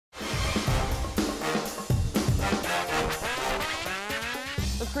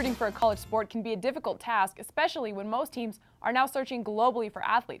Recruiting for a college sport can be a difficult task, especially when most teams are now searching globally for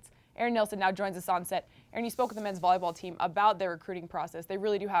athletes. Aaron Nilsson now joins us on set. Aaron, you spoke with the men's volleyball team about their recruiting process. They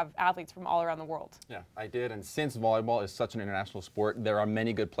really do have athletes from all around the world. Yeah, I did, and since volleyball is such an international sport, there are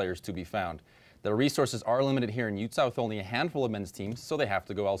many good players to be found. The resources are limited here in Utah with only a handful of men's teams, so they have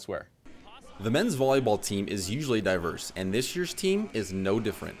to go elsewhere. The men's volleyball team is usually diverse, and this year's team is no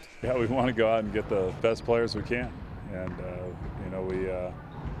different. Yeah, we want to go out and get the best players we can, and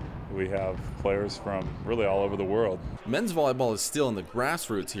we have players from really all over the world. Men's volleyball is still in the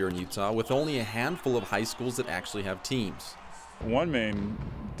grassroots here in Utah, with only a handful of high schools that actually have teams. One main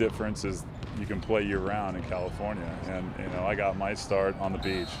difference is you can play year-round in California, and I got my start on the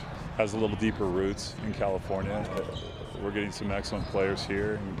beach. Has a little deeper roots in California. We're getting some excellent players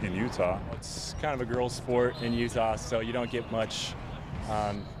here in Utah. It's kind of a girls' sport in Utah, so you don't get much.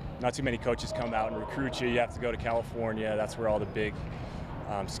 Not too many coaches come out and recruit you. You have to go to California. That's where all the big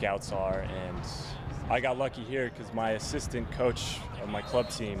scouts are. And I got lucky here because my assistant coach of my club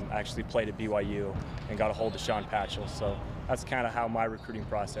team actually played at BYU and got a hold of Sean Patchell. So that's kind of how my recruiting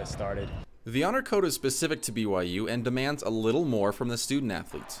process started. The honor code is specific to BYU and demands a little more from the student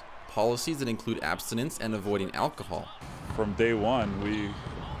athletes. Policies that include abstinence and avoiding alcohol. From day one, we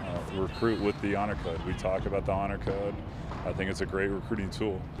recruit with the honor code. We talk about the honor code. I think it's a great recruiting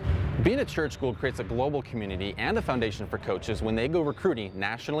tool. Being a church school creates a global community and a foundation for coaches when they go recruiting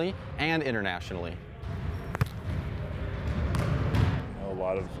nationally and internationally. A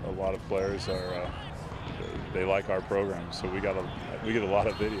lot of players are they like our program, so we get a lot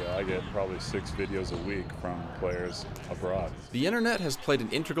of video. I get probably 6 videos a week from players abroad. The internet has played an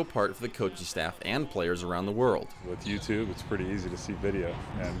integral part for the coaching staff and players around the world. With YouTube, it's pretty easy to see video,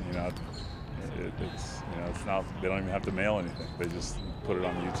 and it's not, they don't even have to mail anything. They just put it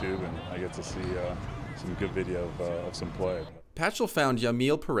on YouTube, and I get to see some good video of some play. Patchell found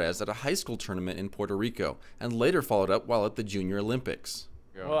Yamil Perez at a high school tournament in Puerto Rico and later followed up while at the Junior Olympics.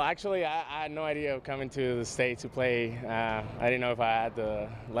 Well, actually, I had no idea of coming to the States to play. I didn't know if I had the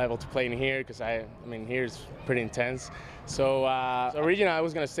level to play in here because I mean, here's pretty intense. So originally I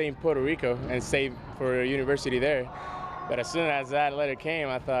was going to stay in Puerto Rico and stay for a university there. But as soon as that letter came,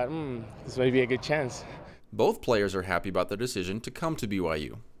 I thought, this might be a good chance. Both players are happy about their decision to come to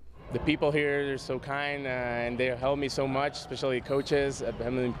BYU. The people here are so kind and they helped me so much, especially coaches. Have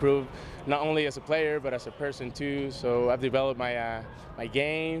improved not only as a player but as a person too. So I've developed my my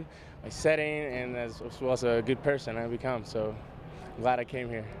game, my setting, and as well as a good person I've become. So I'm glad I came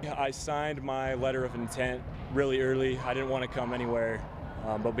here. I signed my letter of intent really early. I didn't want to come anywhere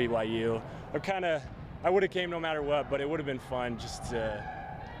but BYU. I would have came no matter what, but it would have been fun just to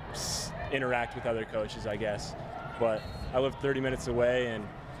interact with other coaches, I guess. But I live 30 minutes away, and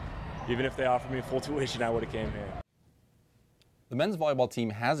even if they offered me full tuition, I would have came here. The men's volleyball team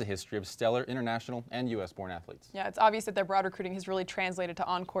has a history of stellar international and U.S.-born athletes. Yeah, it's obvious that their broad recruiting has really translated to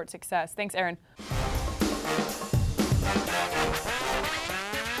on-court success. Thanks, Aaron.